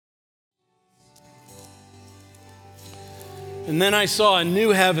And then I saw a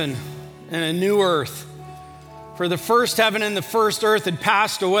new heaven and a new earth. For the first heaven and the first earth had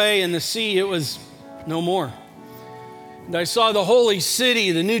passed away, and the sea, it was no more. And I saw the holy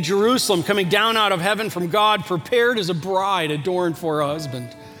city, the new Jerusalem, coming down out of heaven from God, prepared as a bride adorned for a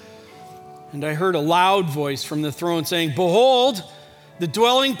husband. And I heard a loud voice from the throne saying, "Behold, the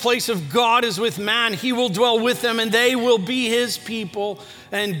dwelling place of God is with man. He will dwell with them, and they will be his people.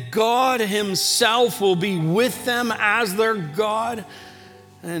 And God himself will be with them as their God.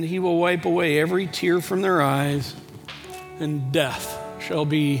 And he will wipe away every tear from their eyes, and death shall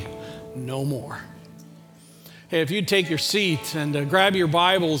be no more." Hey, if you'd take your seat and grab your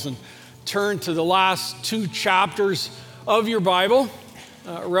Bibles and turn to the last two chapters of your Bible,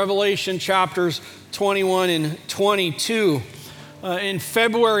 Revelation chapters 21 and 22. In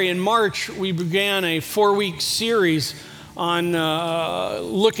February and March, we began a 4-week series on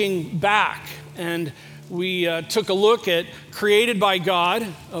looking back. And we took a look at created by God,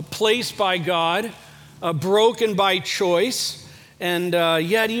 placed by God, broken by choice, and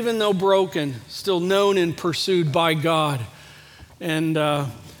yet even though broken, still known and pursued by God. And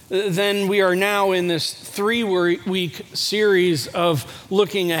then we are now in this 3-week series of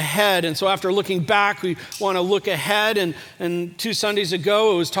looking ahead. And so after looking back, we want to look ahead. And 2 Sundays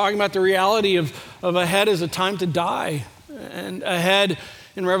ago, it was talking about the reality of ahead as a time to die. And ahead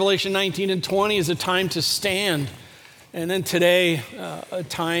in Revelation 19 and 20 is a time to stand. And then today, a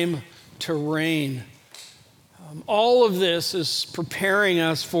time to reign. All of this is preparing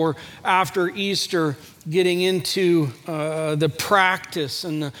us for after Easter, getting into the practice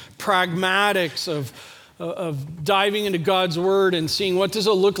and the pragmatics of diving into God's word and seeing what does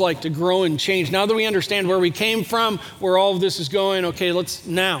it look like to grow and change. Now that we understand where we came from, where all of this is going, okay,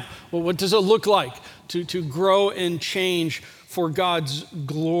 what does it look like to grow and change for God's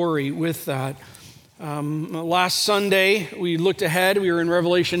glory with that? Last Sunday, we looked ahead. We were in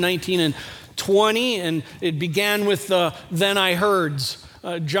Revelation 19 and 20, and it began with the "then I heards."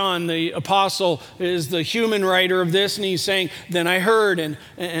 John, the apostle, is the human writer of this, and he's saying, "Then I heard, and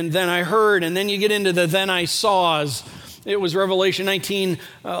then I heard," and then you get into the "then I saws." It was Revelation 19,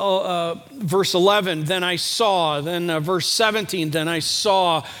 verse 11, "Then I saw." Then verse 17, "Then I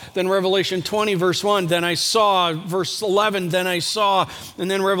saw." Then Revelation 20, verse 1, "Then I saw." Verse 11, "Then I saw."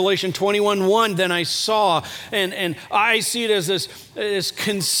 And then Revelation 21, 1, "Then I saw." And I see it as this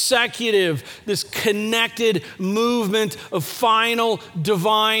consecutive, this connected movement of final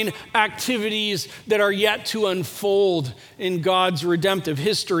divine activities that are yet to unfold in God's redemptive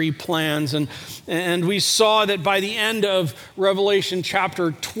history plans. And we saw that by the end of Revelation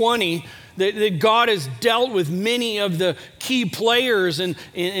chapter 20, that God has dealt with many of the key players in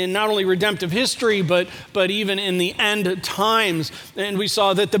not only redemptive history, but even in the end times. And we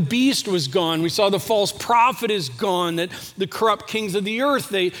saw that the beast was gone. We saw the false prophet is gone, that the corrupt kings of the earth,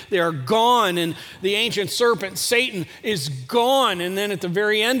 they are gone, and the ancient serpent, Satan, is gone. And then at the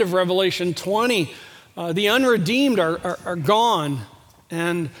very end of Revelation 20, the unredeemed are gone.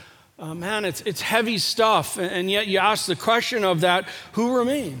 And man, it's heavy stuff. And yet you ask the question of that, who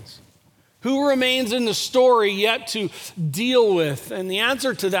remains? Who remains in the story yet to deal with? And the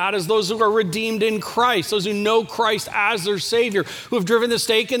answer to that is those who are redeemed in Christ, those who know Christ as their Savior, who have driven the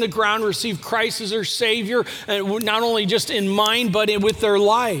stake in the ground, received Christ as their Savior, and not only just in mind, but with their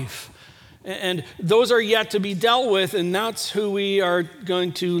life. And those are yet to be dealt with, and that's who we are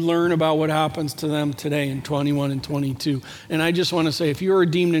going to learn about what happens to them today in 21 and 22. And I just want to say, if you're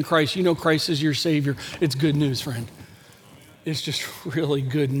redeemed in Christ, you know Christ is your Savior. It's good news, friend. It's just really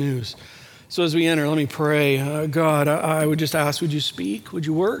good news. So as we enter, let me pray. God, I would just ask, would you speak? Would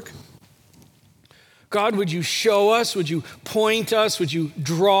you work? God, would you show us? Would you point us? Would you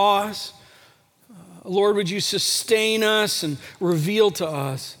draw us? Lord, would you sustain us and reveal to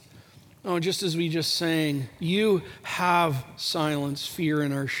us? Oh, just as we just sang, you have silenced fear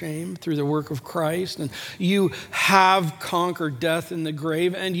and our shame through the work of Christ, and you have conquered death in the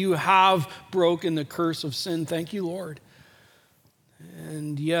grave, and you have broken the curse of sin. Thank you, Lord.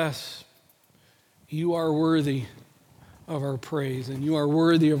 And yes, you are worthy of our praise, and you are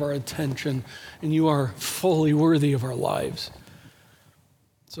worthy of our attention, and you are fully worthy of our lives.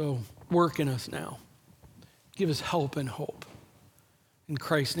 So work in us now. Give us help and hope. In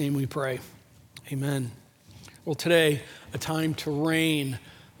Christ's name we pray. Amen. Well, today, a time to reign.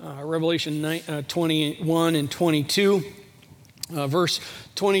 Revelation 21 and 22. Verse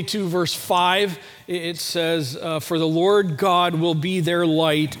 22, verse 5, it says, "For the Lord God will be their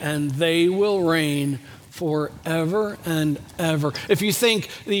light, and they will reign forever and ever." If you think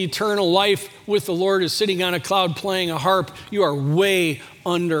the eternal life with the Lord is sitting on a cloud playing a harp, you are way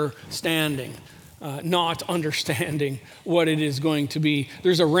understanding. not understanding what it is going to be.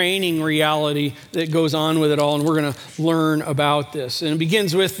 There's a reigning reality that goes on with it all, and we're going to learn about this. And it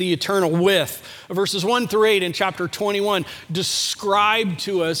begins with the eternal with. Verses 1 through 8 in chapter 21 describe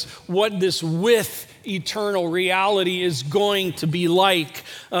to us what this with eternal reality is going to be like.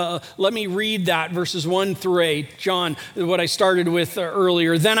 Let me read that, verses 1 through 8. John, what I started with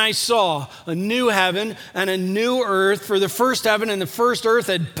earlier. Then I saw a new heaven and a new earth, for the first heaven and the first earth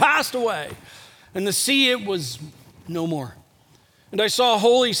had passed away, and the sea, it was no more. And I saw a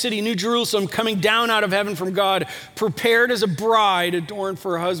holy city, New Jerusalem, coming down out of heaven from God, prepared as a bride adorned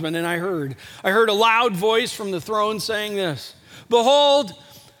for her husband. And I heard a loud voice from the throne saying this, "Behold,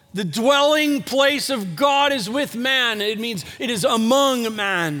 the dwelling place of God is with man." It means it is among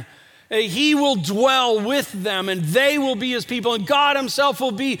man. He will dwell with them, and they will be his people, and God himself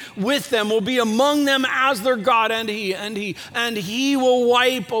will be with them, will be among them as their God, and he will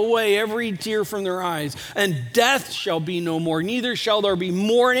wipe away every tear from their eyes, and death shall be no more. Neither shall there be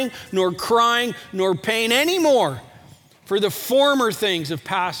mourning, nor crying, nor pain anymore, for the former things have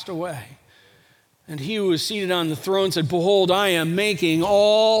passed away. And he who was seated on the throne said, "Behold, I am making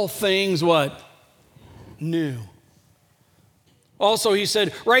all things" what? New. Also, he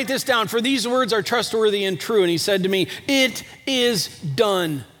said, "Write this down, for these words are trustworthy and true." And he said to me, "It is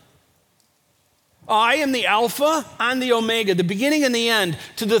done. I am the Alpha and the Omega, the beginning and the end.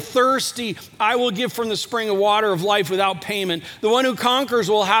 To the thirsty, I will give from the spring of water of life without payment. The one who conquers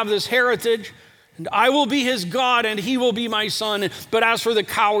will have this heritage, and I will be his God, and he will be my son. But as for the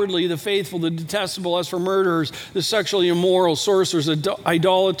cowardly, the faithful, the detestable, as for murderers, the sexually immoral, sorcerers,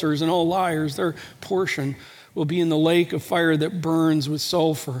 idolaters, and all liars, their portion will be in the lake of fire that burns with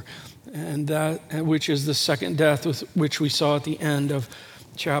sulfur, and that which is the second death, which we saw at the end of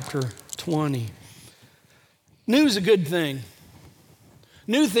chapter 20. New is a good thing.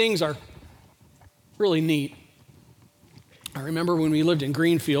 New things are really neat. I remember when we lived in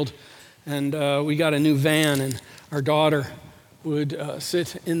Greenfield, and we got a new van, and our daughter would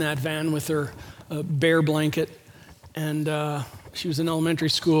sit in that van with her bear blanket, and she was in elementary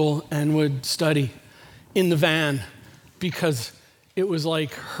school and would study in the van because it was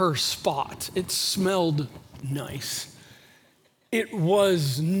like her spot. It smelled nice. It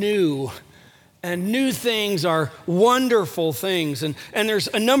was new. And new things are wonderful things. And there's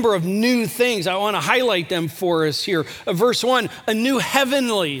a number of new things. I want to highlight them for us here. Verse 1, a new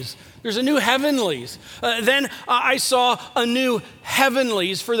heavenlies. There's a new heavenlies. Then I saw a new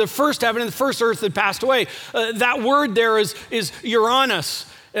heavenlies, for the first heaven and the first earth had passed away. That word there is Uranus.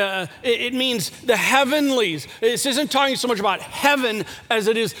 It means the heavenlies. This isn't talking so much about heaven as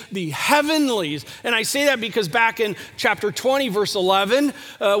it is the heavenlies. And I say that because back in chapter 20, verse 11,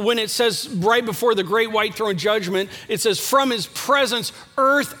 when it says right before the great white throne judgment, it says, "From his presence,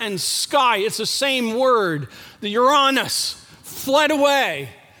 earth and sky." It's the same word. The Uranus fled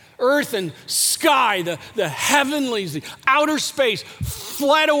away. Earth and sky, the heavenlies, the outer space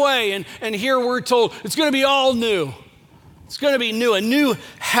fled away. And here we're told it's going to be all new. It's going to be new, a new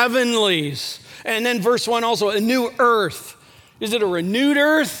heavenlies. And then verse 1 also, a new earth. Is it a renewed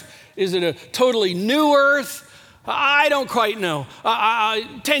earth? Is it a totally new earth? I don't quite know.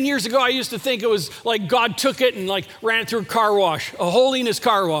 10 years ago, I used to think it was like God took it and like ran it through a car wash, a holiness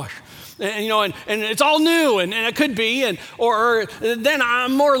car wash. And it's all new, and it could be, or then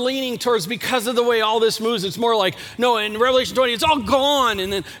I'm more leaning towards, because of the way all this moves, it's more like, no, in Revelation 20, it's all gone,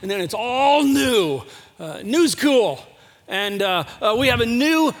 and then it's all new. New's cool. And we have a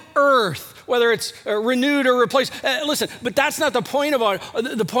new earth, whether it's renewed or replaced. Listen, but that's not the point of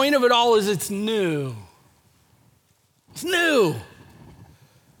it. The point of it all is it's new. It's new.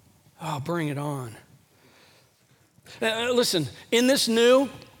 Oh, bring it on. Listen, in this new,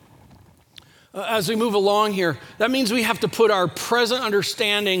 as we move along here, that means we have to put our present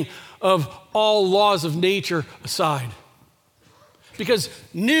understanding of all laws of nature aside. Because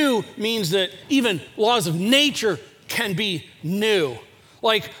new means that even laws of nature can be new,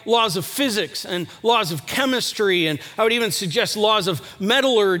 like laws of physics and laws of chemistry, and I would even suggest laws of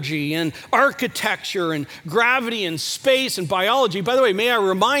metallurgy and architecture and gravity and space and biology. By the way, may I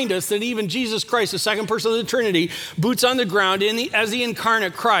remind us that even Jesus Christ, the second person of the Trinity, boots on the ground as the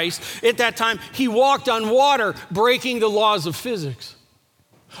incarnate Christ. At that time, he walked on water, breaking the laws of physics.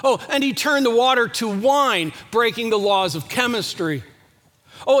 Oh, and he turned the water to wine, breaking the laws of chemistry.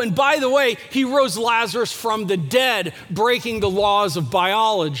 Oh, and by the way, he rose Lazarus from the dead, breaking the laws of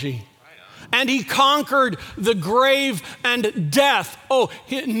biology. And he conquered the grave and death. Oh,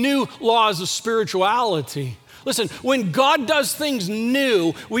 new laws of spirituality. Listen, when God does things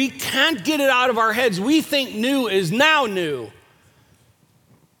new, we can't get it out of our heads. We think new is now new.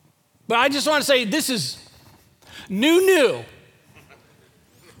 But I just want to say this is new.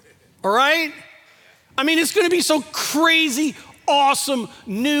 All right? I mean, it's going to be so crazy, awesome,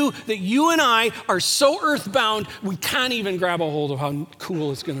 new that you and I are so earthbound, we can't even grab a hold of how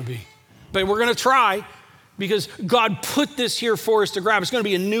cool it's going to be. But we're going to try because God put this here for us to grab. It's going to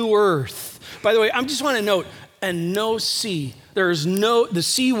be a new earth. By the way, I just want to note, and no sea. The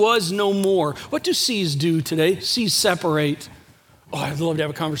sea was no more. What do seas do today? Seas separate. Oh, I'd love to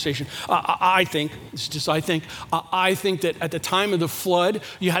have a conversation. I think that at the time of the flood,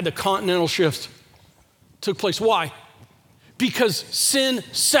 you had the continental shift took place. Why? Because sin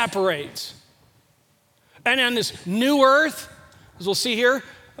separates. And on this new earth, as we'll see here,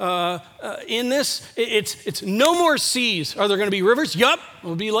 in this, it's no more seas. Are there going to be rivers? Yup.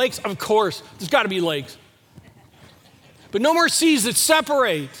 Will be lakes? Of course. There's got to be lakes. But no more seas that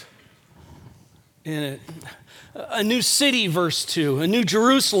separate in it. A new city, verse 2, a new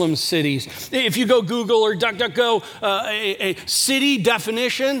Jerusalem cities. If you go Google or DuckDuckGo, a city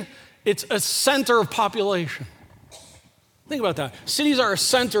definition, it's a center of population. Think about that. Cities are a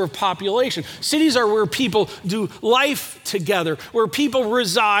center of population. Cities are where people do life together, where people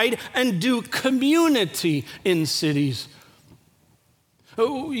reside and do community in cities.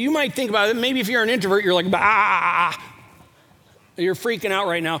 You might think about it. Maybe if you're an introvert, you're like, you're freaking out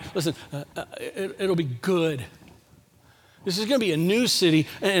right now. Listen, it'll be good. This is going to be a new city,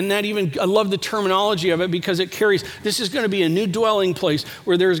 and I love the terminology of it because it carries, this is going to be a new dwelling place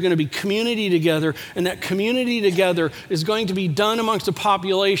where there's going to be community together, and that community together is going to be done amongst a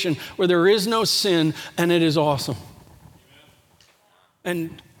population where there is no sin, and it is awesome.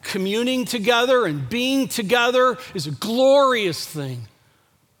 And communing together and being together is a glorious thing.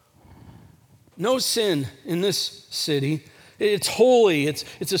 No sin in this city. It's holy.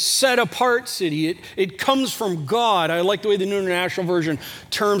 It's a set-apart city. It comes from God. I like the way the New International Version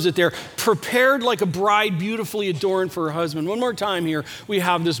terms it there. Prepared like a bride beautifully adorned for her husband. One more time here, we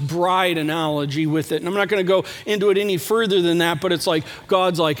have this bride analogy with it. And I'm not going to go into it any further than that, but it's like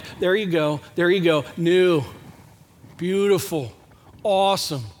God's like, there you go, new, beautiful,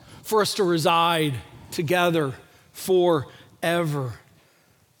 awesome, for us to reside together forever.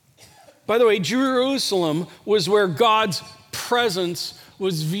 By the way, Jerusalem was where God's presence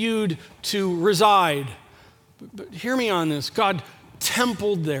was viewed to reside. But hear me on this. God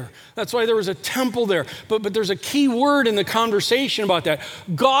templed there. That's why there was a temple there. But there's a key word in the conversation about that.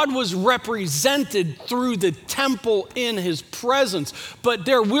 God was represented through the temple in his presence. But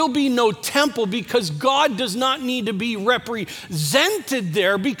there will be no temple because God does not need to be represented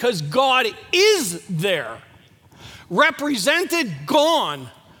there because God is there. Represented, gone.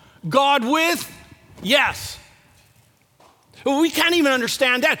 God with, yes. We can't even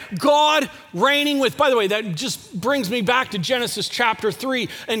understand that. God reigning with, by the way, that just brings me back to Genesis chapter 3,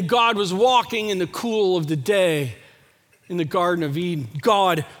 and God was walking in the cool of the day in the Garden of Eden.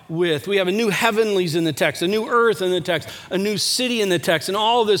 God with. We have a new heavenlies in the text, a new earth in the text, a new city in the text, and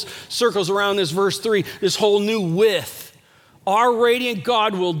all this circles around this verse 3, this whole new with. Our radiant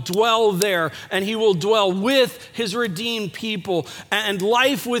God will dwell there, and he will dwell with his redeemed people. And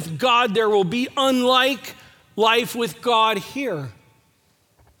life with God there will be unlike life with God here.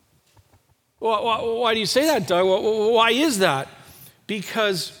 Why do you say that, Doug? Why is that?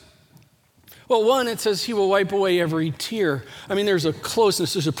 Because, well, one, it says he will wipe away every tear. I mean, there's a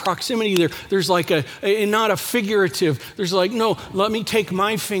closeness, there's a proximity there. There's like not a figurative. There's like, no, let me take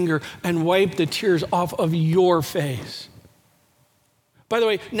my finger and wipe the tears off of your face. By the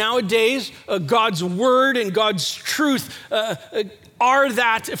way, nowadays, God's word and God's truth are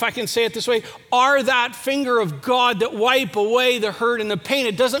that, if I can say it this way, are that finger of God that wipe away the hurt and the pain.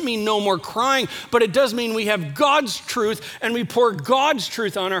 It doesn't mean no more crying, but it does mean we have God's truth and we pour God's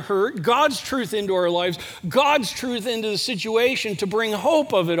truth on our hurt, God's truth into our lives, God's truth into the situation to bring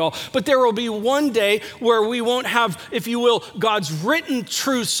hope of it all. But there will be one day where we won't have, if you will, God's written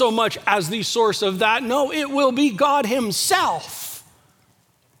truth so much as the source of that. No, it will be God himself.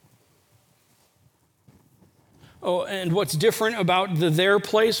 Oh, and what's different about their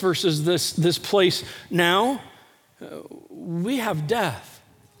place versus this place now? We have death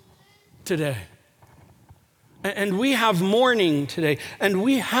today. And we have mourning today. And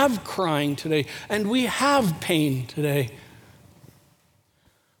we have crying today. And we have pain today.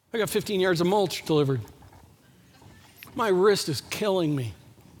 I got 15 yards of mulch delivered. My wrist is killing me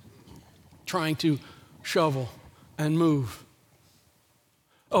trying to shovel and move.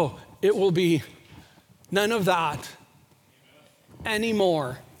 Oh, it will be none of that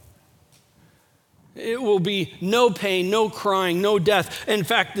anymore. It will be no pain, no crying, no death. In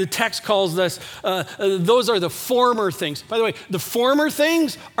fact, the text calls this, those are the former things. By the way, the former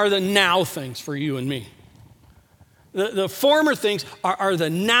things are the now things for you and me. The former things are the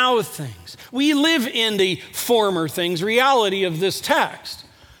now things. We live in the former things reality of this text.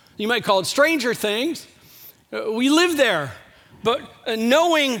 You might call it stranger things. We live there. But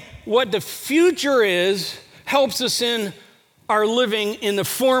knowing what the future is helps us in our living in the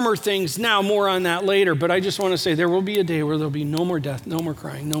former things now. More on that later. But I just want to say there will be a day where there'll be no more death, no more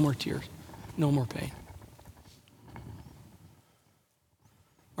crying, no more tears, no more pain.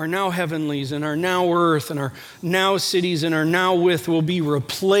 Our now heavenlies and our now earth and our now cities and our now with will be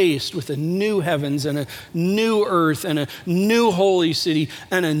replaced with a new heavens and a new earth and a new holy city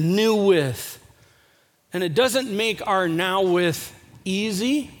and a new with. And it doesn't make our now with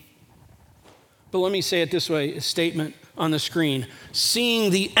easy, but let me say it this way, a statement on the screen. Seeing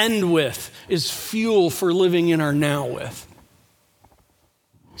the end with is fuel for living in our now with.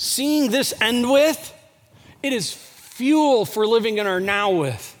 Seeing this end with, it is fuel for living in our now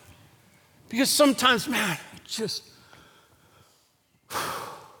with. Because sometimes, man, just,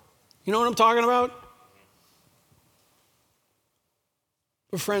 you know what I'm talking about?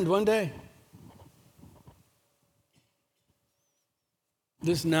 But friend, one day,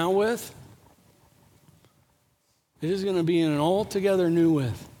 this now with, it is going to be in an altogether new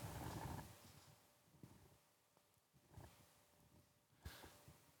with.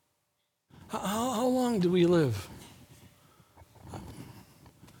 How long do we live?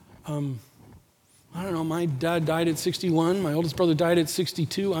 I don't know, my dad died at 61. My oldest brother died at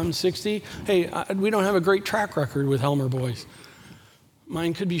 62. I'm 60. Hey, we don't have a great track record with Helmer boys.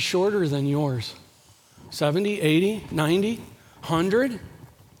 Mine could be shorter than yours. 70, 80, 90, 100.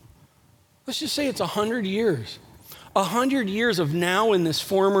 Let's just say it's 100 years. 100 years of now in this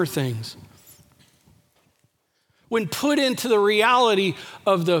former things. When put into the reality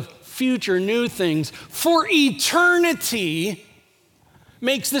of the future new things, for eternity,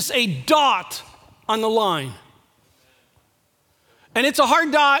 makes this a dot on the line. And it's a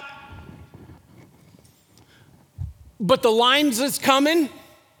hard dot, but the lines that's coming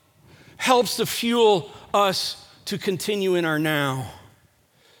helps to fuel us to continue in our now.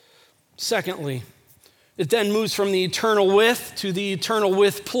 Secondly, it then moves from the eternal with to the eternal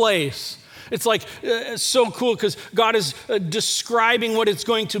with place. It's like so cool because God is describing what it's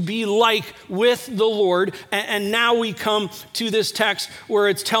going to be like with the Lord. And now we come to this text where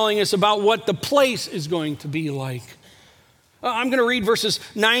it's telling us about what the place is going to be like. I'm going to read verses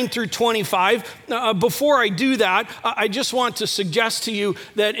 9 through 25. Before I do that, I just want to suggest to you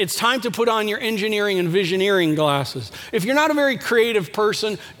that it's time to put on your engineering and visioneering glasses. If you're not a very creative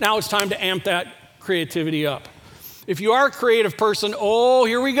person, now it's time to amp that creativity up. If you are a creative person, oh,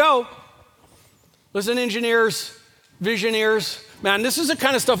 here we go. Listen, engineers, visionaries, man, this is the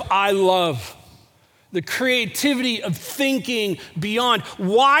kind of stuff I love. The creativity of thinking beyond.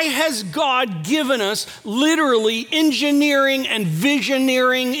 Why has God given us literally engineering and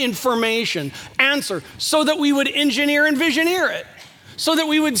visioneering information? Answer, so that we would engineer and visioneer it. So that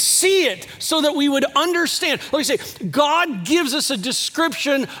we would see it, so that we would understand. Let me say, God gives us a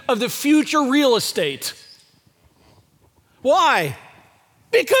description of the future real estate. Why?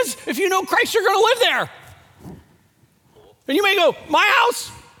 Because if you know Christ, you're going to live there. And you may go, my house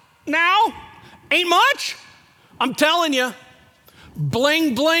now ain't much. I'm telling you,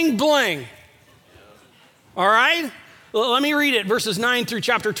 bling, bling, bling. All right? Well, let me read it, verses 9 through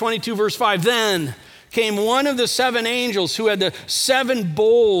chapter 22, verse 5. Then came one of the seven angels who had the seven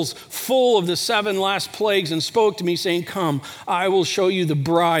bowls full of the seven last plagues and spoke to me, saying, come, I will show you the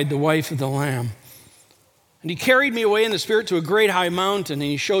bride, the wife of the Lamb. And he carried me away in the Spirit to a great high mountain, and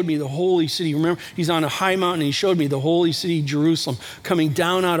he showed me the holy city. Remember, he's on a high mountain, and he showed me the holy city, Jerusalem, coming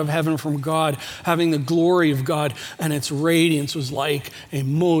down out of heaven from God, having the glory of God, and its radiance was like a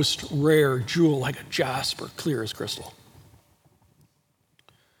most rare jewel, like a jasper, clear as crystal.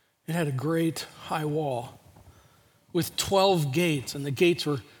 It had a great high wall with 12 gates, and the gates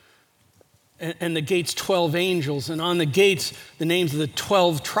 12 angels, and on the gates, the names of the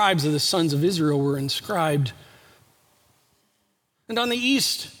 12 tribes of the sons of Israel were inscribed. And on the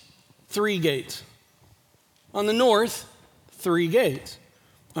east, 3 gates. On the north, 3 gates.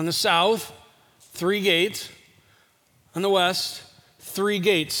 On the south, 3 gates. On the west, 3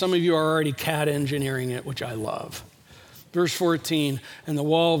 gates. Some of you are already CAD engineering it, which I love. Verse 14, and the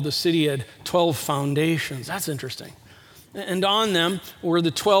wall of the city had 12 foundations. That's interesting. And on them were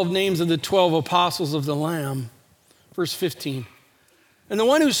the 12 names of the 12 apostles of the Lamb. Verse 15. And the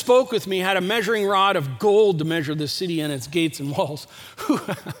one who spoke with me had a measuring rod of gold to measure the city and its gates and walls.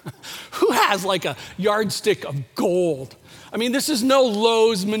 Who has like a yardstick of gold? I mean, this is no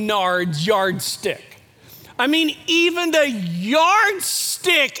Lowe's Menards yardstick. I mean, even the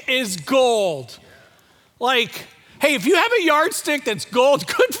yardstick is gold. Like, hey, if you have a yardstick that's gold,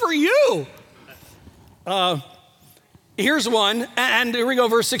 good for you. Here's one, and here we go,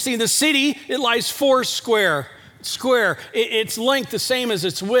 verse 16. The city, it lies four square. Its length the same as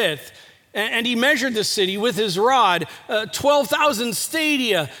its width. And he measured the city with his rod, 12,000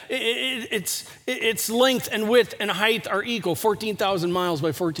 stadia. Its length and width and height are equal, 14,000 miles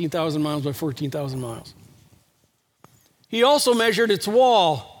by 14,000 miles by 14,000 miles. He also measured its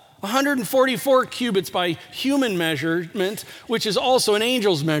wall, 144 cubits by human measurement, which is also an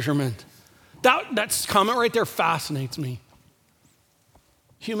angel's measurement. That comment right there fascinates me.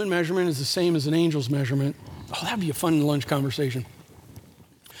 Human measurement is the same as an angel's measurement. Oh, that'd be a fun lunch conversation.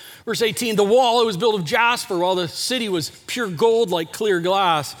 Verse 18, the wall, it was built of jasper, while the city was pure gold like clear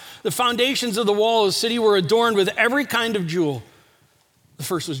glass. The foundations of the wall of the city were adorned with every kind of jewel. The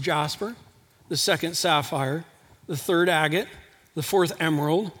first was jasper, the second sapphire, the third agate, the fourth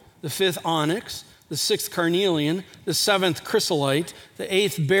emerald, the fifth onyx, the sixth carnelian, the seventh chrysolite, the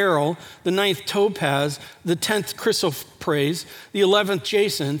eighth beryl, the ninth topaz, the 10th chrysoprase, the 11th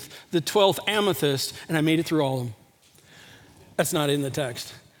jacinth, the 12th amethyst, and I made it through all of them. That's not in the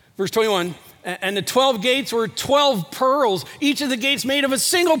text. Verse 21, and the 12 gates were 12 pearls, each of the gates made of a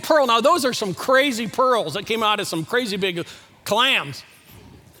single pearl. Now those are some crazy pearls that came out of some crazy big clams.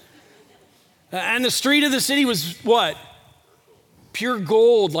 And the street of the city was what? Pure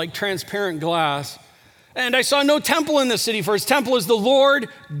gold like transparent glass. And I saw no temple in the city, for its temple is the Lord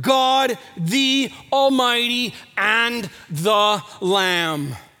God, the Almighty, and the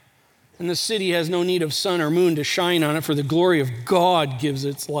Lamb. And the city has no need of sun or moon to shine on it, for the glory of God gives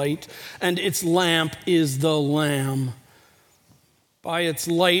its light, and its lamp is the Lamb. By its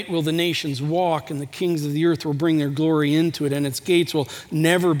light will the nations walk, and the kings of the earth will bring their glory into it, and its gates will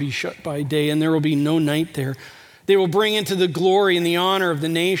never be shut by day, and there will be no night there. They will bring into the glory and the honor of the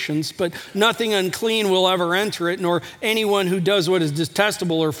nations, but nothing unclean will ever enter it, nor anyone who does what is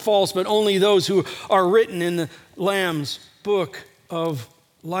detestable or false, but only those who are written in the Lamb's book of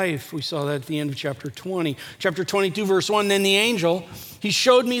life. We saw that at the end of chapter 20. Chapter 22, verse 1, then the angel, he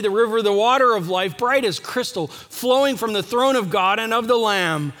showed me the river, the water of life, bright as crystal, flowing from the throne of God and of the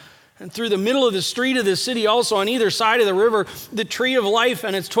Lamb. And through the middle of the street of the city, also on either side of the river, the tree of life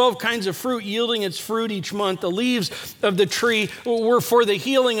and its 12 kinds of fruit, yielding its fruit each month. The leaves of the tree were for the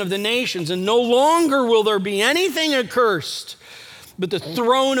healing of the nations, and no longer will there be anything accursed. But the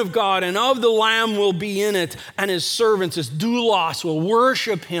throne of God and of the Lamb will be in it, and his servants, his doulos, will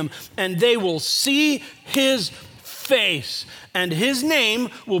worship him, and they will see his face, and his name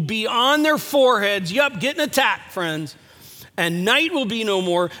will be on their foreheads. Yup, getting attacked, friends. And night will be no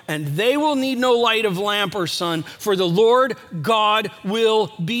more, and they will need no light of lamp or sun, for the Lord God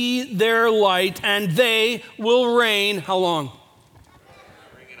will be their light, and they will reign. How long?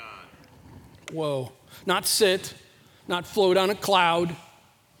 Bring it on. Whoa. Not sit, not float on a cloud,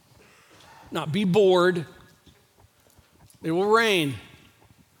 not be bored. They will reign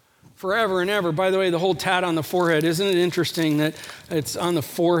forever and ever. By the way, the whole tat on the forehead, isn't it interesting that it's on the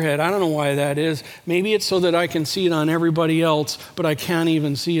forehead? I don't know why that is. Maybe it's so that I can see it on everybody else, but I can't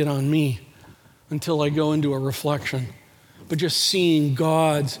even see it on me until I go into a reflection. But just seeing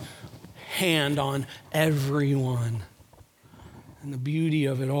God's hand on everyone and the beauty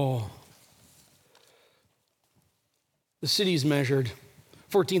of it all. The city's measured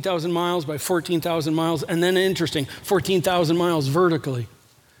 14,000 miles by 14,000 miles, and then interesting, 14,000 miles vertically.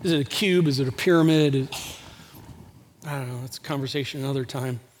 Is it a cube? Is it a pyramid? I don't know. That's a conversation another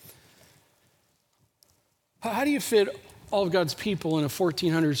time. How do you fit all of God's people in a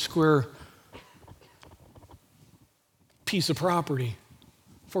 1,400 square piece of property?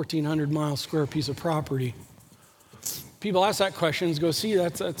 1,400 mile square piece of property. People ask that question, go, see,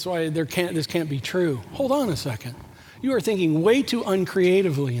 that's why this can't be true. Hold on a second. You are thinking way too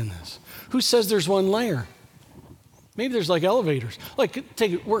uncreatively in this. Who says there's one layer? Maybe there's like elevators.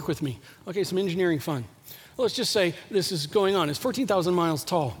 Work with me. Okay, some engineering fun. Let's just say this is going on. It's 14,000 miles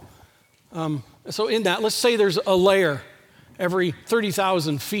tall. So in that, let's say there's a layer every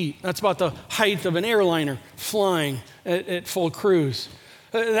 30,000 feet. That's about the height of an airliner flying at full cruise.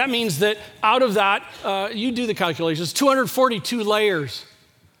 That means that out of that, you do the calculations, 242 layers.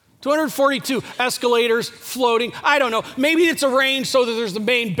 242 escalators floating. I don't know. Maybe it's arranged so that there's the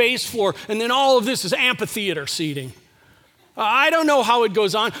main base floor, and then all of this is amphitheater seating. I don't know how it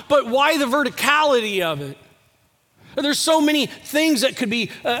goes on, but why the verticality of it? There's so many things that could be,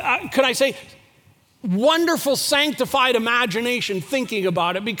 could I say, wonderful sanctified imagination thinking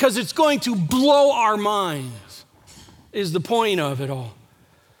about it, because it's going to blow our minds, is the point of it all.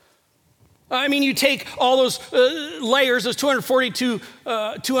 I mean, you take all those layers, those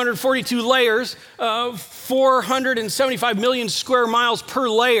 242 layers, 475 million square miles per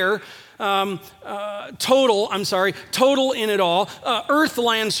layer, total in it all. Earth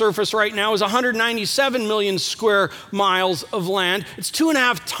land surface right now is 197 million square miles of land. It's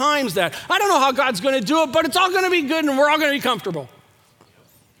 2.5 times that. I don't know how God's going to do it, but it's all going to be good and we're all going to be comfortable.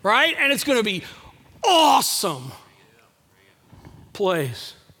 Right? And it's going to be awesome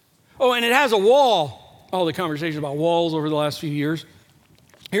place. Oh, and it has a wall. All the conversation about walls over the last few years.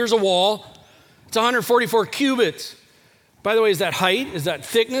 Here's a wall. It's 144 cubits. By the way, is that height? Is that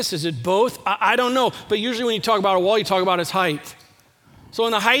thickness? Is it both? I don't know. But usually when you talk about a wall, you talk about its height. So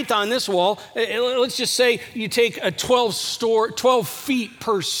in the height on this wall, let's just say you take a 12 feet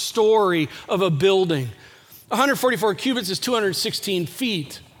per story of a building. 144 cubits is 216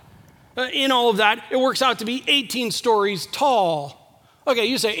 feet. In all of that, it works out to be 18 stories tall. Okay,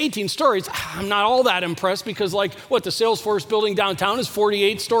 you say 18 stories. I'm not all that impressed because the Salesforce building downtown is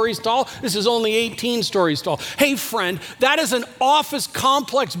 48 stories tall. This is only 18 stories tall. Hey, friend, that is an office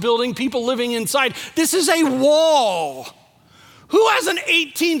complex building, people living inside. This is a wall. Who has an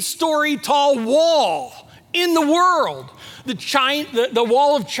 18-story tall wall in the world? The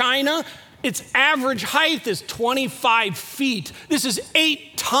wall of China, its average height is 25 feet. This is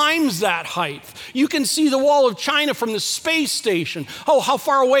 8 times that height. You can see the wall of China from the space station. Oh, how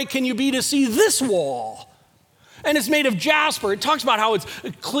far away can you be to see this wall? And it's made of jasper. It talks about how it's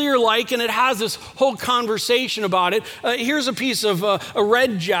clear-like, and it has this whole conversation about it. Here's a piece of a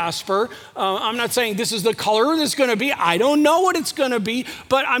red jasper. I'm not saying this is the color it's going to be. I don't know what it's going to be,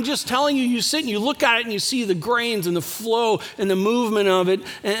 but I'm just telling you, you sit and you look at it and you see the grains and the flow and the movement of it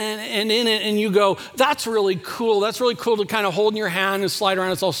and in it, and you go, that's really cool. That's really cool to kind of hold in your hand and slide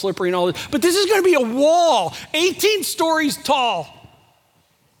around. It's all slippery and all this. But this is going to be a wall, 18 stories tall.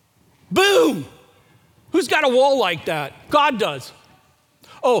 Boom. Who's got a wall like that? God does.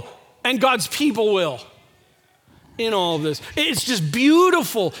 Oh, and God's people will in all of this. It's just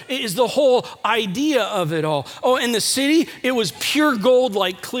beautiful. It is the whole idea of it all. Oh, and the city, it was pure gold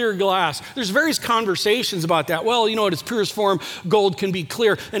like clear glass. There's various conversations about that. Well, at its purest form, gold can be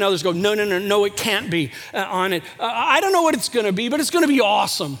clear. And others go, no, it can't be on it. I don't know what it's going to be, but it's going to be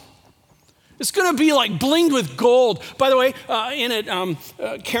awesome. It's going to be like blinged with gold. By the way, in it,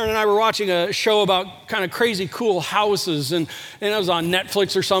 Karen and I were watching a show about kind of crazy cool houses, and it was on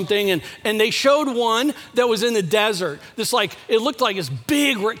Netflix or something, and they showed one that was in the desert. It looked like this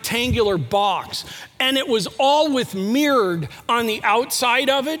big rectangular box, and it was all with mirrored on the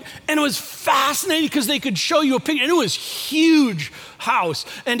outside of it, and it was fascinating because they could show you a picture, and it was huge house.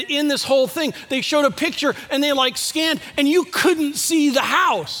 And in this whole thing, they showed a picture and they scanned, and you couldn't see the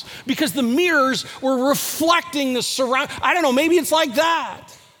house because the mirrors were reflecting the surround. I don't know, maybe it's like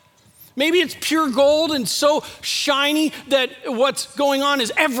that. Maybe it's pure gold and so shiny that what's going on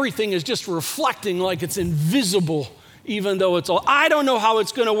is everything is just reflecting like it's invisible, even though it's all. I don't know how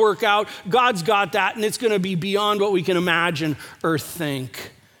it's going to work out. God's got that, and it's going to be beyond what we can imagine or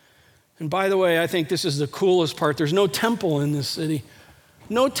think. And by the way, I think this is the coolest part. There's no temple in this city.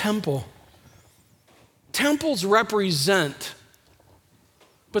 No temple. Temples represent,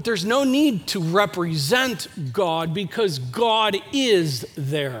 but there's no need to represent God because God is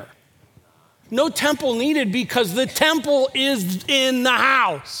there. No temple needed because the temple is in the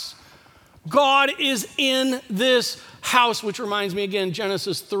house. God is in this house, which reminds me again,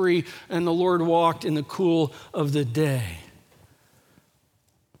 Genesis 3, and the Lord walked in the cool of the day.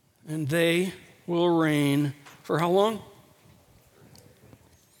 And they will reign for how long?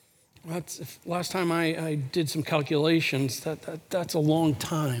 Last time I did some calculations, that's a long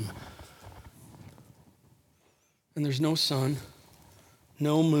time. And there's no sun,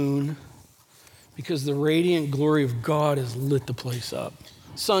 no moon, because the radiant glory of God has lit the place up.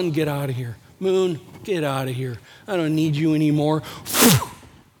 Sun, get out of here. Moon, get out of here. I don't need you anymore.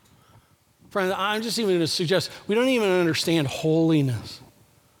 Friends, I'm just even going to suggest we don't even understand holiness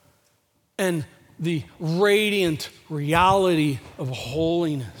and the radiant reality of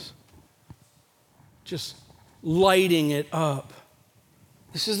holiness. Just lighting it up.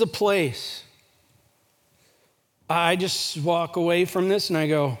 This is the place. I just walk away from this and I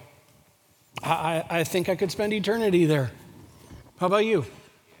go, I think I could spend eternity there. How about you?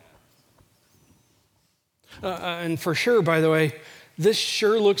 And for sure, by the way, this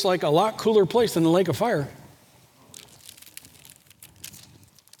sure looks like a lot cooler place than the lake of fire.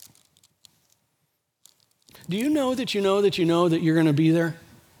 Do you know that you know that you know that you're going to be there?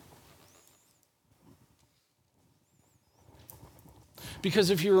 Because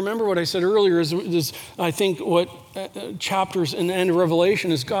if you remember what I said earlier, is I think what chapters in the end of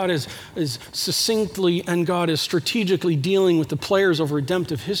Revelation is God is succinctly and God is strategically dealing with the players of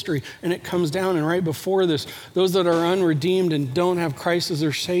redemptive history. And it comes down, and right before this, those that are unredeemed and don't have Christ as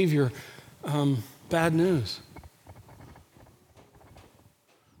their Savior, bad news.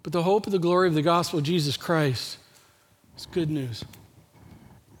 But the hope of the glory of the gospel of Jesus Christ is good news.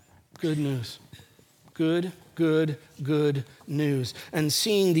 Good news. Good news. And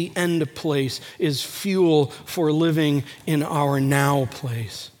seeing the end place is fuel for living in our now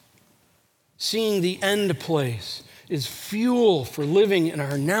place. Seeing the end place is fuel for living in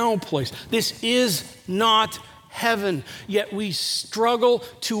our now place. This is not heaven, yet we struggle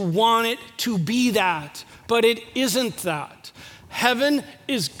to want it to be that, but it isn't that. Heaven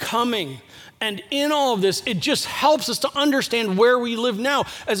is coming. And in all of this, it just helps us to understand where we live now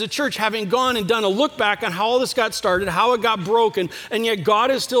as a church, having gone and done a look back on how all this got started, how it got broken, and yet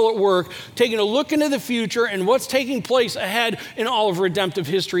God is still at work, taking a look into the future and what's taking place ahead in all of redemptive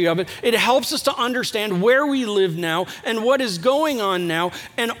history of it. It helps us to understand where we live now and what is going on now,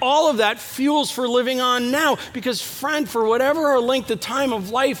 and all of that fuels for living on now. Because friend, for whatever our length of time of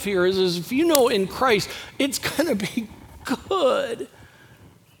life here is if you know in Christ, it's going to be good.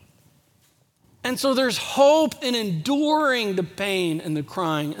 And so there's hope in enduring the pain and the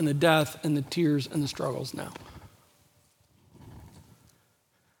crying and the death and the tears and the struggles now.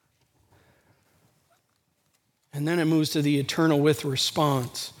 And then it moves to the eternal with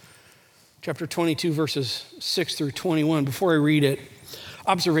response. Chapter 22, verses 6 through 21. Before I read it,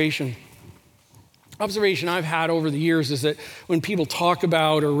 observation I've had over the years is that when people talk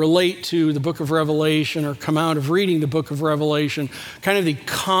about or relate to the book of Revelation or come out of reading the book of Revelation, kind of the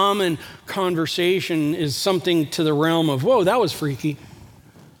common conversation is something to the realm of, whoa, that was freaky.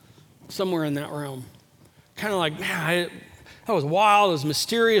 Somewhere in that realm. Kind of like, man, that was wild, it was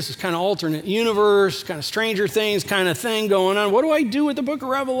mysterious, it's kind of alternate universe, kind of Stranger Things kind of thing going on. What do I do with the book of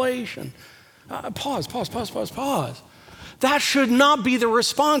Revelation? Pause. That should not be the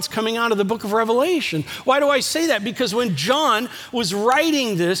response coming out of the book of Revelation. Why do I say that? Because when John was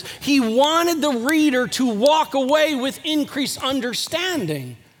writing this, he wanted the reader to walk away with increased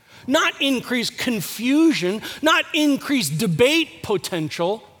understanding, not increased confusion, not increased debate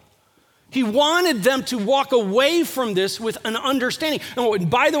potential. He wanted them to walk away from this with an understanding. And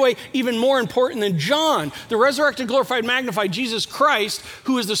by the way, even more important than John, the resurrected, glorified, magnified Jesus Christ,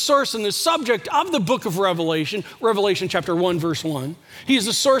 who is the source and the subject of the book of Revelation, Revelation chapter 1, verse 1. He is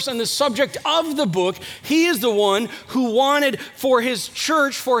the source and the subject of the book. He is the one who wanted for his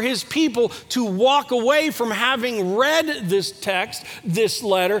church, for his people to walk away from having read this text, this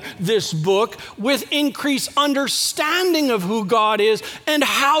letter, this book, with increased understanding of who God is and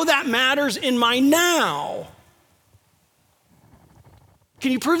how that matters in my now.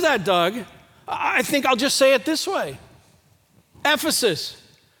 Can you prove that, Doug? I think I'll just say it this way. Ephesus,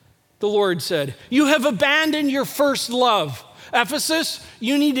 the Lord said, you have abandoned your first love. Ephesus,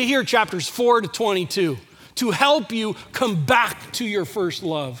 you need to hear chapters 4 to 22 to help you come back to your first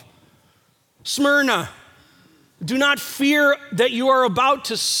love. Smyrna, do not fear that you are about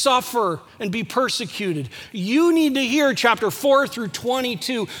to suffer and be persecuted. You need to hear chapter 4 through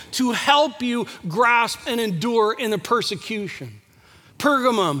 22 to help you grasp and endure in the persecution.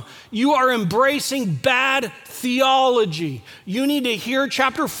 Pergamum, you are embracing bad theology. You need to hear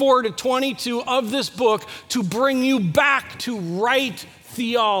chapter 4 to 22 of this book to bring you back to right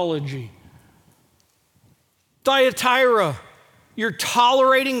theology. Thyatira, you're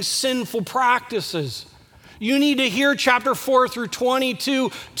tolerating sinful practices. You need to hear chapter 4 through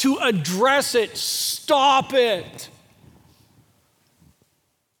 22 to address it. Stop it.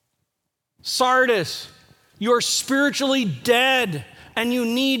 Sardis, you're spiritually dead and you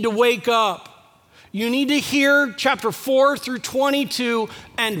need to wake up. You need to hear chapter 4 through 22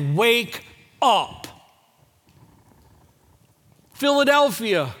 and wake up.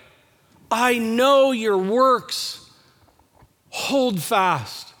 Philadelphia, I know your works. Hold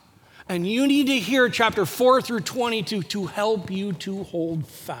fast. And you need to hear chapter 4 through 22 to help you to hold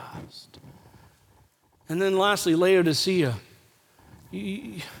fast. And then lastly, Laodicea.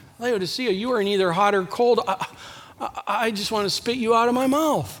 Laodicea, you are neither hot or cold. I just want to spit you out of my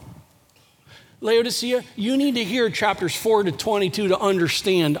mouth. Laodicea, you need to hear chapters 4 to 22 to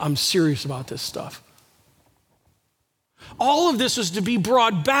understand I'm serious about this stuff. All of this is to be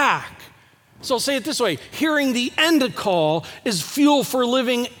brought back. So I'll say it this way, hearing the end call is fuel for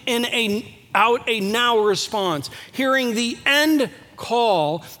living in out a now response. Hearing the end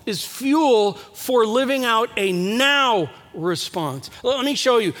call is fuel for living out a now response. Let me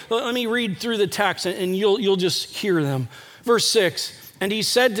show you. Let me read through the text and you'll just hear them. Verse 6, and he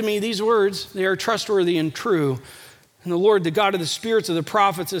said to me these words, they are trustworthy and true. And the Lord, the God of the spirits of the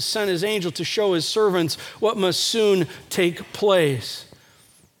prophets, has sent his angel to show his servants what must soon take place.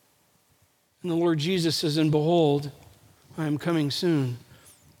 And the Lord Jesus says, and behold, I am coming soon.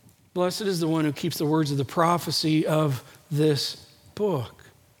 Blessed is the one who keeps the words of the prophecy of this book.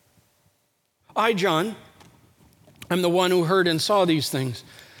 I, John, am the one who heard and saw these things.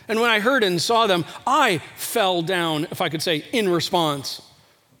 And when I heard and saw them, I fell down, if I could say, in response,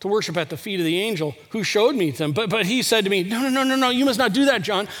 to worship at the feet of the angel who showed me them. But he said to me, no, you must not do that,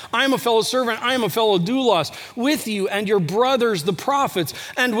 John. I am a fellow servant. I am a fellow doulos with you and your brothers, the prophets,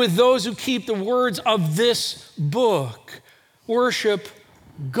 and with those who keep the words of this book. Worship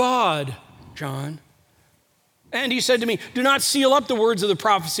God, John. And he said to me, do not seal up the words of the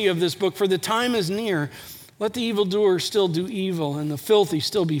prophecy of this book, for the time is near. Let the evildoer still do evil, and the filthy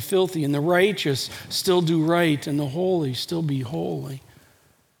still be filthy, and the righteous still do right, and the holy still be holy.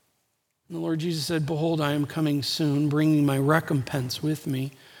 And the Lord Jesus said, behold, I am coming soon, bringing my recompense with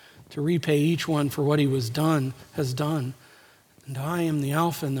me to repay each one for what he has done. And I am the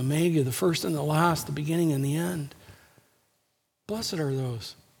Alpha and the Omega, the first and the last, the beginning and the end. Blessed are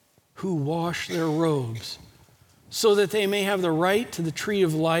those who wash their robes, so that they may have the right to the tree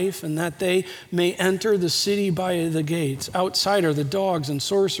of life, and that they may enter the city by the gates. Outside are the dogs and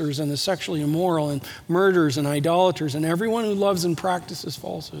sorcerers and the sexually immoral and murderers and idolaters and everyone who loves and practices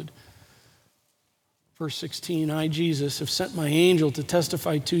falsehood. Verse 16, I, Jesus, have sent my angel to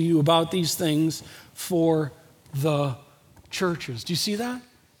testify to you about these things for the churches. Do you see that?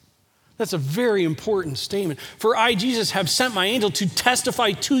 That's a very important statement. For I, Jesus, have sent my angel to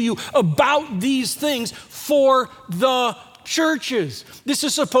testify to you about these things for the churches. This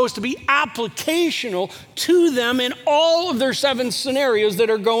is supposed to be applicational to them in all of their 7 scenarios that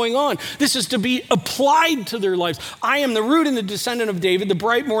are going on. This is to be applied to their lives. I am the root and the descendant of David, the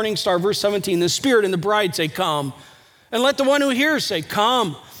bright morning star, verse 17. The Spirit and the bride say, come. And let the one who hears say,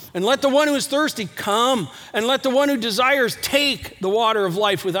 come. And let the one who is thirsty come. And let the one who desires take the water of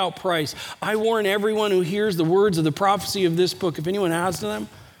life without price. I warn everyone who hears the words of the prophecy of this book, if anyone adds to them,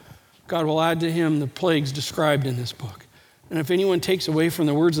 God will add to him the plagues described in this book. And if anyone takes away from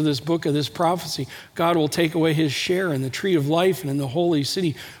the words of this book, of this prophecy, God will take away his share in the tree of life and in the holy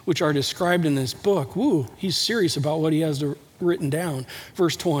city, which are described in this book. Woo, he's serious about what he has written down.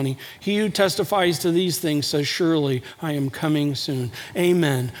 Verse 20, he who testifies to these things says, surely I am coming soon.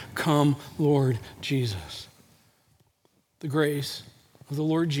 Amen. Come, Lord Jesus. The grace of the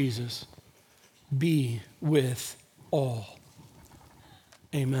Lord Jesus be with all.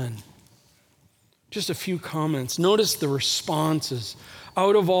 Amen. Just a few comments. Notice the responses.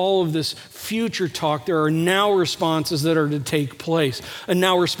 Out of all of this future talk, there are now responses that are to take place. A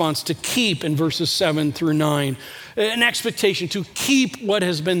now response to keep in verses 7 through 9. An expectation to keep what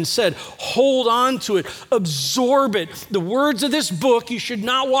has been said. Hold on to it. Absorb it. The words of this book, you should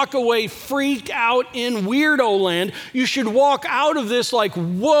not walk away freaked out in weirdo land. You should walk out of this like,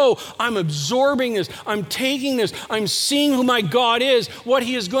 whoa, I'm absorbing this. I'm taking this. I'm seeing who my God is, what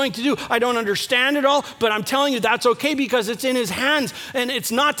he is going to do. I don't understand it all, but I'm telling you that's okay because it's in his hands. And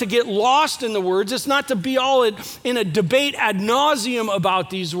it's not to get lost in the words. It's not to be all in a debate ad nauseum about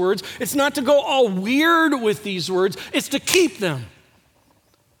these words. It's not to go all weird with these words. It's to keep them.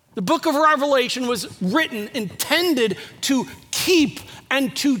 The book of Revelation was written, intended to keep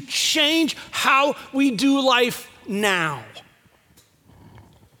and to change how we do life now.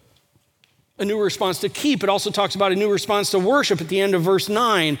 A new response to keep. It also talks about a new response to worship at the end of verse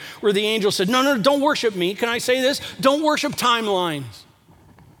 9, where the angel said, no, don't worship me. Can I say this? Don't worship timelines.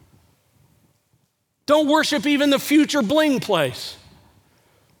 Don't worship even the future bling place.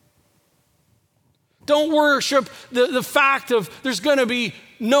 Don't worship the fact of there's going to be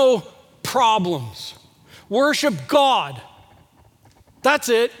no problems. Worship God. That's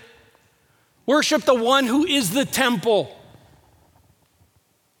it. Worship the one who is the temple.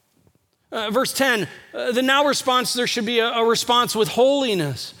 Verse 10, the now response, there should be a response with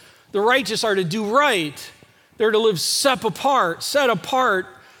holiness. The righteous are to do right. They're to live set apart.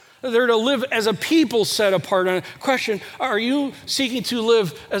 They're to live as a people set apart. And question, are you seeking to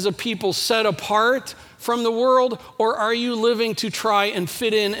live as a people set apart from the world, or are you living to try and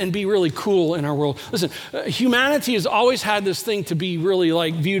fit in and be really cool in our world? Listen, humanity has always had this thing to be really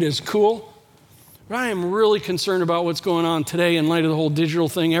viewed as cool. But I am really concerned about what's going on today in light of the whole digital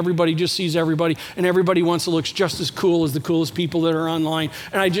thing. Everybody just sees everybody, and everybody wants to look just as cool as the coolest people that are online.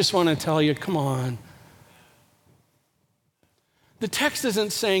 And I just want to tell you, come on. The text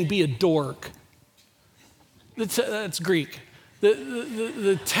isn't saying be a dork. That's Greek.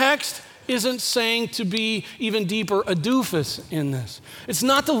 The text isn't saying to be even deeper a doofus in this. It's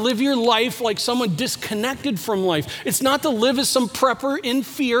not to live your life like someone disconnected from life. It's not to live as some prepper in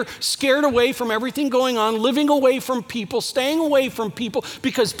fear, scared away from everything going on, living away from people, staying away from people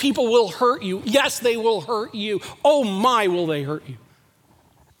because people will hurt you. Yes, they will hurt you. Oh my, will they hurt you.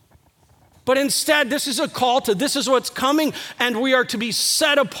 But instead, this is a call to this is what's coming, and we are to be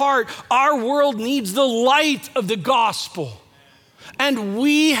set apart. Our world needs the light of the gospel. And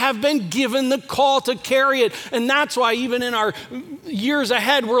we have been given the call to carry it. And that's why even in our years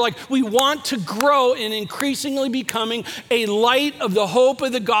ahead, we're like, we want to grow in increasingly becoming a light of the hope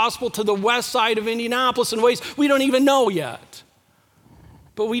of the gospel to the west side of Indianapolis in ways we don't even know yet.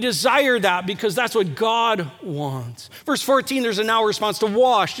 But we desire that because that's what God wants. Verse 14, there's a now response to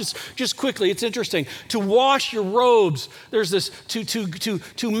wash. Just quickly, it's interesting. To wash your robes. There's this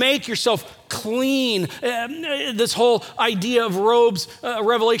to make yourself clean. This whole idea of robes,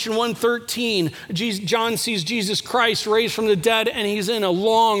 Revelation 1:13. John sees Jesus Christ raised from the dead, and he's in a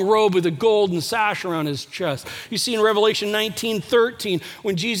long robe with a golden sash around his chest. You see in Revelation 19:13,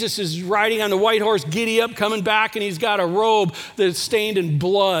 when Jesus is riding on the white horse, giddy up, coming back, and he's got a robe that's stained in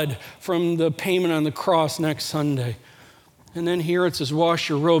blood from the payment on the cross next Sunday. And then here it says, wash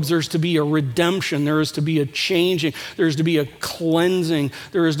your robes. There's to be a redemption. There is to be a changing. There is to be a cleansing.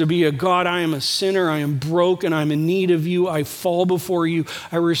 There is to be a God, I am a sinner. I am broken. I'm in need of you. I fall before you.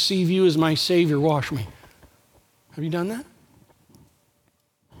 I receive you as my Savior. Wash me. Have you done that?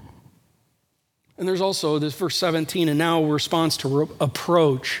 And there's also this verse 17, and now a response to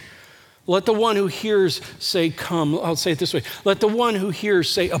approach. Let the one who hears say, come. I'll say it this way. Let the one who hears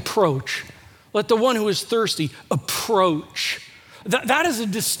say, approach. Let the one who is thirsty approach. That is a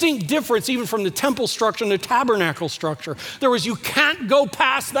distinct difference even from the temple structure and the tabernacle structure. There was, you can't go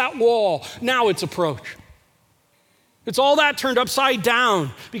past that wall. Now it's approach. It's all that turned upside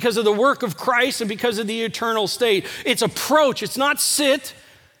down because of the work of Christ and because of the eternal state. It's approach. It's not sit.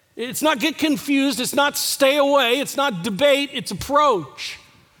 It's not get confused. It's not stay away. It's not debate. It's approach.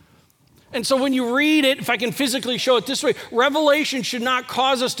 And so when you read it, if I can physically show it this way, Revelation should not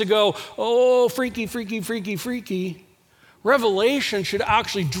cause us to go, oh, freaky, freaky, freaky, freaky. Revelation should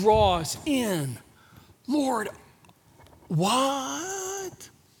actually draw us in. Lord, what?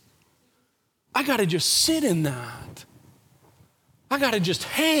 I got to just sit in that. I got to just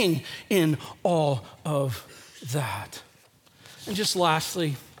hang in all of that. And just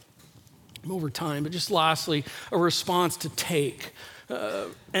lastly, I'm over time, but just lastly, a response to take.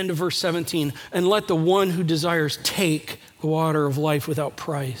 End of verse 17, and let the one who desires take the water of life without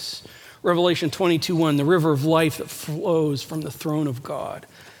price. Revelation 22:1, the river of life that flows from the throne of God.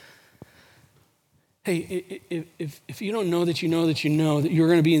 Hey, if you don't know that you know that you know that you're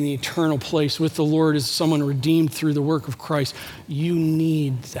going to be in the eternal place with the Lord as someone redeemed through the work of Christ, you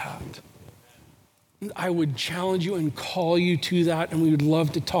need that. I would challenge you and call you to that, and we would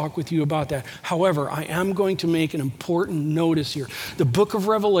love to talk with you about that. However, I am going to make an important notice here. The book of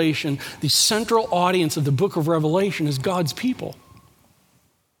Revelation, the central audience of the book of Revelation is God's people.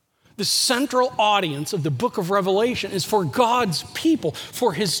 The central audience of the book of Revelation is for God's people,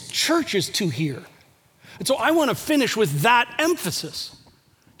 for his churches to hear. And so I want to finish with that emphasis.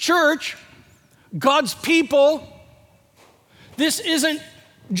 Church, God's people, this isn't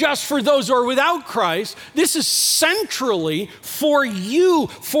just for those who are without Christ. This is centrally for you,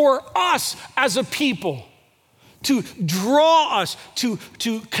 for us as a people, to draw us, to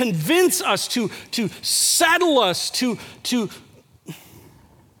convince us, to settle us, to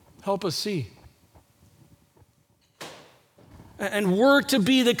help us see. And we're to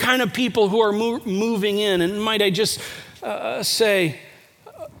be the kind of people who are moving in. And might I just say,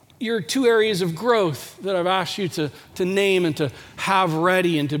 your two areas of growth that I've asked you to name and to have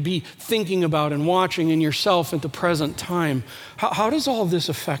ready and to be thinking about and watching in yourself at the present time. How does all of this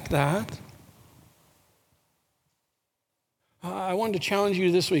affect that? I wanted to challenge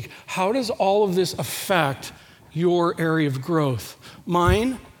you this week. How does all of this affect your area of growth?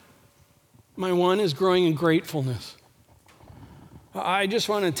 My one is growing in gratefulness. I just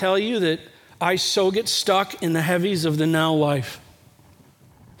want to tell you that I so get stuck in the heavies of the now life.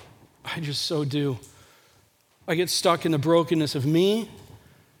 I just so do. I get stuck in the brokenness of me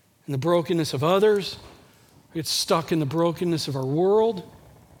and the brokenness of others. I get stuck in the brokenness of our world.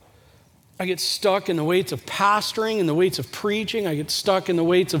 I get stuck in the weights of pastoring and the weights of preaching. I get stuck in the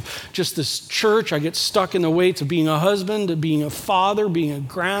weights of just this church. I get stuck in the weights of being a husband, of being a father, being a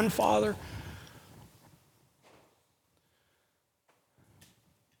grandfather.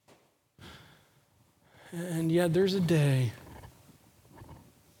 And yet there's a day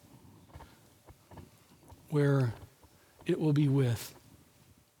where it will be with.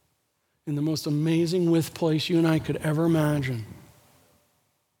 In the most amazing with place you and I could ever imagine.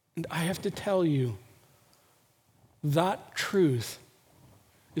 And I have to tell you, that truth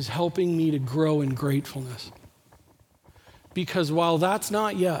is helping me to grow in gratefulness. Because while that's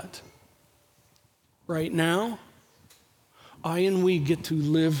not yet, right now, I and we get to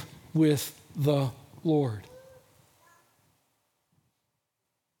live with the Lord.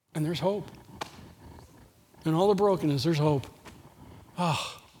 And there's hope. In all the brokenness, there's hope.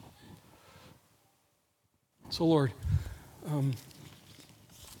 So Lord,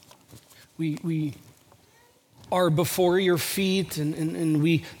 we are before your feet and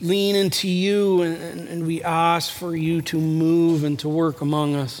we lean into you and we ask for you to move and to work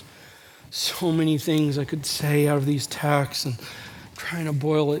among us. So many things I could say out of these texts and trying to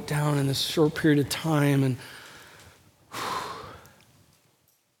boil it down in this short period of time. And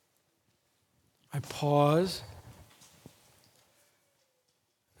I pause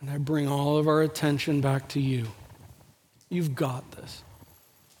and I bring all of our attention back to you. You've got this.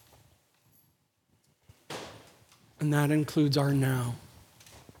 And that includes our now.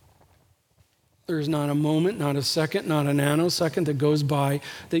 There is not a moment, not a second, not a nanosecond that goes by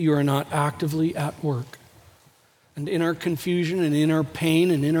that you are not actively at work. And in our confusion and in our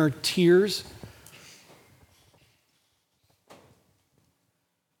pain and in our tears,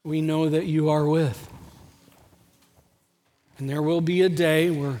 we know that you are with. And there will be a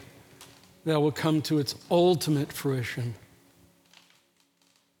day where that will come to its ultimate fruition.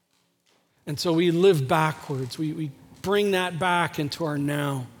 And so we live backwards. We bring that back into our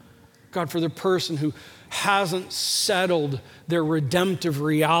now. God, for the person who hasn't settled their redemptive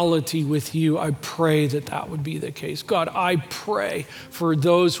reality with you, I pray that that would be the case. God, I pray for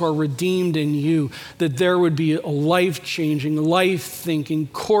those who are redeemed in you, that there would be a life-changing, life-thinking,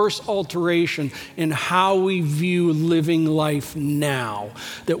 course alteration in how we view living life now,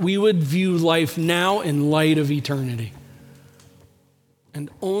 that we would view life now in light of eternity. And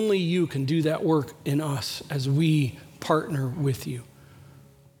only you can do that work in us as we partner with you.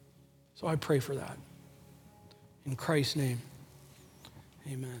 So I pray for that. In Christ's name,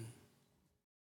 amen.